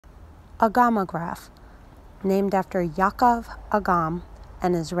Agamograph, named after Yaakov Agam,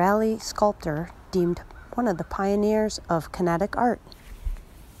 an Israeli sculptor deemed one of the pioneers of kinetic art.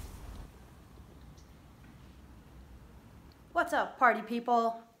 What's up, party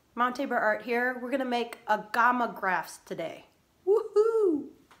people? Mount Tabor Art here. We're gonna make Agamographs today. Woohoo!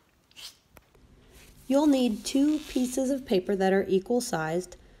 You'll need 2 pieces of paper that are equal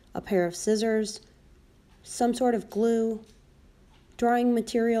sized, a pair of scissors, some sort of glue, drawing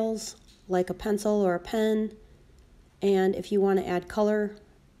materials like a pencil or a pen, and if you want to add color,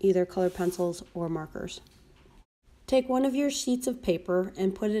 either colored pencils or markers. Take one of your sheets of paper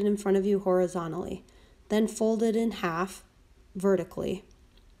and put it in front of you horizontally, then fold it in half vertically.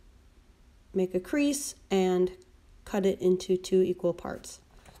 Make a crease and cut it into 2 equal parts.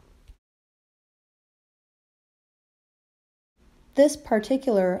 This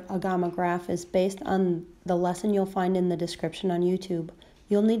particular Agamograph is based on the lesson you'll find in the description on YouTube.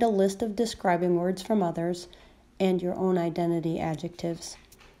 You'll need a list of describing words from others and your own identity adjectives.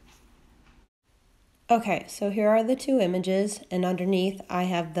 Okay, so here are the 2 images, and underneath I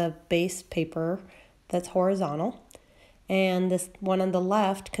have the base paper that's horizontal. And this one on the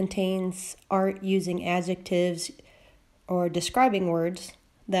left contains art using adjectives or describing words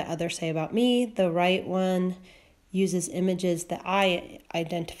that others say about me. The right one uses images that I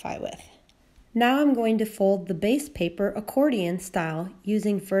identify with. Now I'm going to fold the base paper accordion style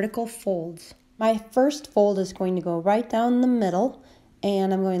using vertical folds. My first fold is going to go right down the middle,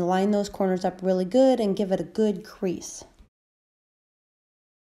 and I'm going to line those corners up really good and give it a good crease.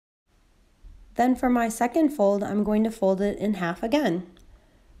 Then for my second fold, I'm going to fold it in half again.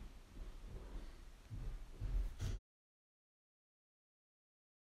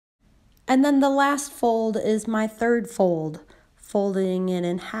 And then the last fold is my third fold, folding it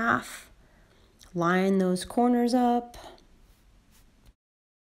in half, line those corners up.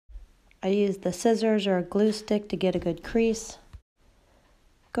 I use the scissors or a glue stick to get a good crease.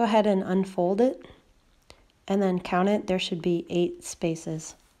 Go ahead and unfold it, and then count it. There should be 8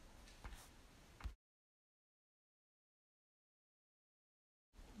 spaces.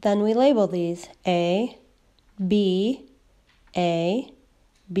 Then we label these A, B, A,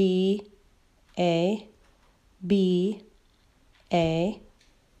 B, A, B, A,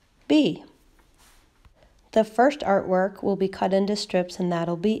 B. The first artwork will be cut into strips, and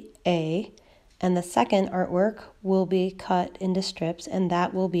that'll be A, and the second artwork will be cut into strips, and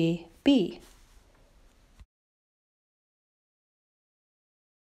that will be B.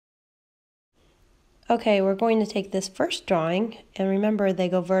 Okay, we're going to take this first drawing, and remember they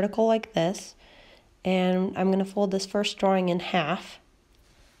go vertical like this, and I'm going to fold this first drawing in half.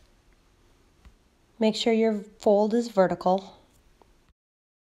 Make sure your fold is vertical.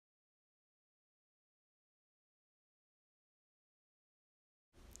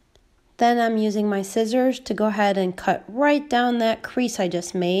 Then I'm using my scissors to go ahead and cut right down that crease I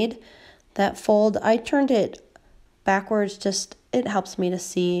just made. That fold, I turned it backwards, just it helps me to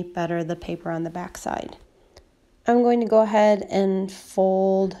see better the paper on the back side. I'm going to go ahead and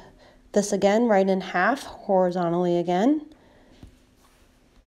fold this again right in half, horizontally again.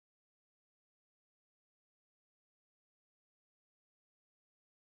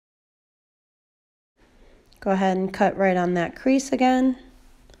 Go ahead and cut right on that crease again.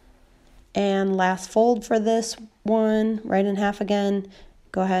 And last fold for this one, right in half again.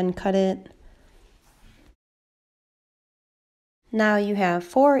 Go ahead and cut it. Now you have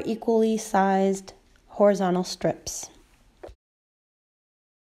 4 equally sized horizontal strips.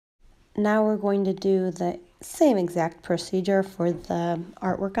 Now we're going to do the same exact procedure for the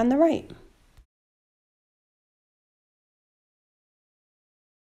artwork on the right.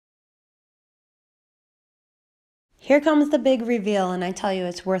 Here comes the big reveal, and I tell you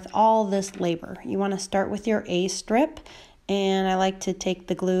it's worth all this labor. You want to start with your A strip, and I like to take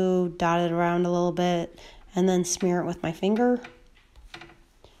the glue, dot it around a little bit, and then smear it with my finger.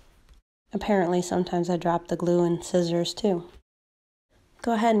 Apparently sometimes I drop the glue and scissors too.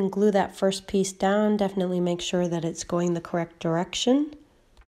 Go ahead and glue that first piece down. Definitely make sure that it's going the correct direction.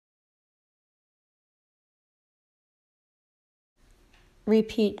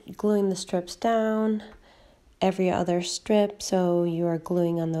 Repeat gluing the strips down every other strip, so you are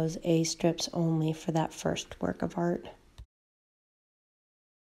gluing on those A strips only for that first work of art.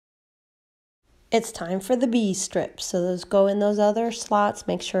 It's time for the B strips, so those go in those other slots.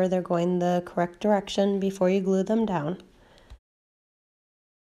 Make sure they're going the correct direction before you glue them down.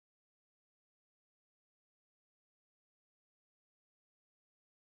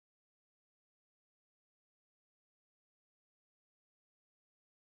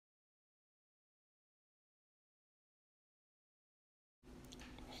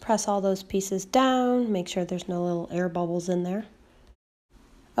 Press all those pieces down, make sure there's no little air bubbles in there.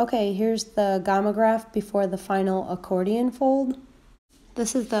 Okay, here's the Agamograph before the final accordion fold.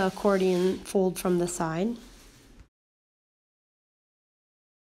 This is the accordion fold from the side.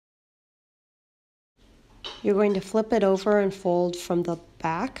 You're going to flip it over and fold from the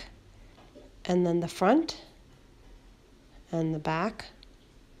back, and then the front, and the back,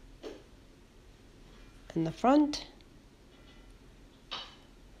 and the front,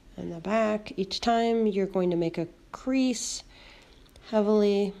 and the back. Each time you're going to make a crease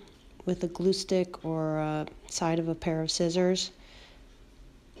heavily with a glue stick or a side of a pair of scissors.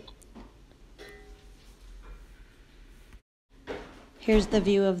 Here's the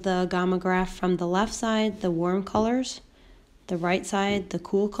view of the Agamograph from the left side, the warm colors, the right side, the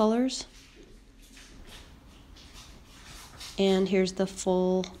cool colors. And here's the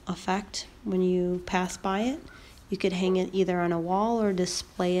full effect when you pass by it. You could hang it either on a wall or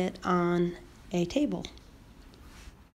display it on a table.